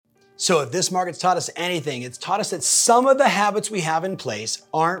So if this market's taught us anything, it's taught us that some of the habits we have in place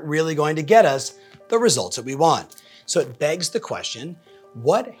aren't really going to get us the results that we want. So it begs the question,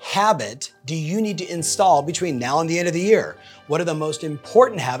 what habit do you need to install between now and the end of the year? What are the most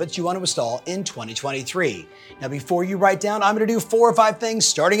important habits you want to install in 2023? Now, before you write down, I'm going to do 4 or 5 things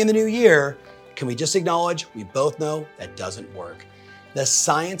starting in the new year, can we just acknowledge we both know that doesn't work? The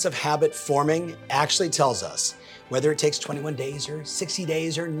science of habit forming actually tells us whether it takes 21 days or 60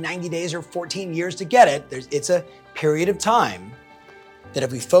 days or 90 days or 14 years to get it, it's a period of time that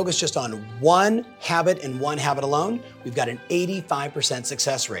if we focus just on one habit and one habit alone, we've got an 85%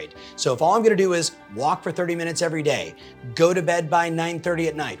 success rate. So if all I'm gonna do is walk for 30 minutes every day, go to bed by 9:30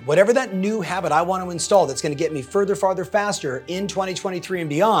 at night, whatever that new habit I want to install that's gonna get me further, farther, faster in 2023 and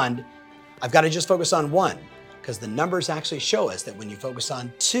beyond, I've got to just focus on one. Because the numbers actually show us that when you focus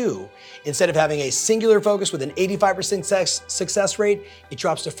on 2, instead of having a singular focus with an 85% success rate, it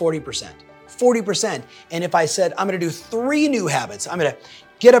drops to 40%. 40%. And if I said, I'm gonna do 3 new habits, I'm gonna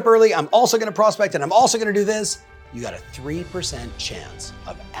get up early, I'm also gonna prospect, and I'm also gonna do this, you got a 3% chance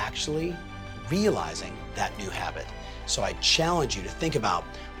of actually realizing that new habit. So I challenge you to think about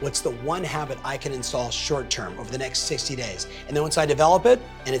what's the one habit I can install short term over the next 60 days. And then once I develop it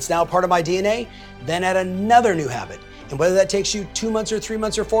and it's now part of my DNA, then add another new habit. And whether that takes you 2 months or 3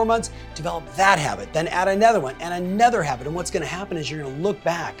 months or 4 months, develop that habit, then add another one and another habit. And what's gonna happen is you're gonna look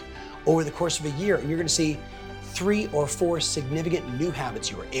back over the course of a year and you're gonna see 3 or 4 significant new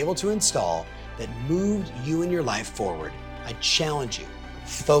habits you were able to install that moved you and your life forward. I challenge you,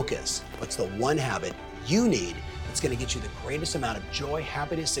 focus. What's the one habit you need that's gonna get you the greatest amount of joy,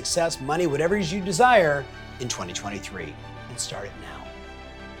 happiness, success, money, whatever it is you desire in 2023, and start it now.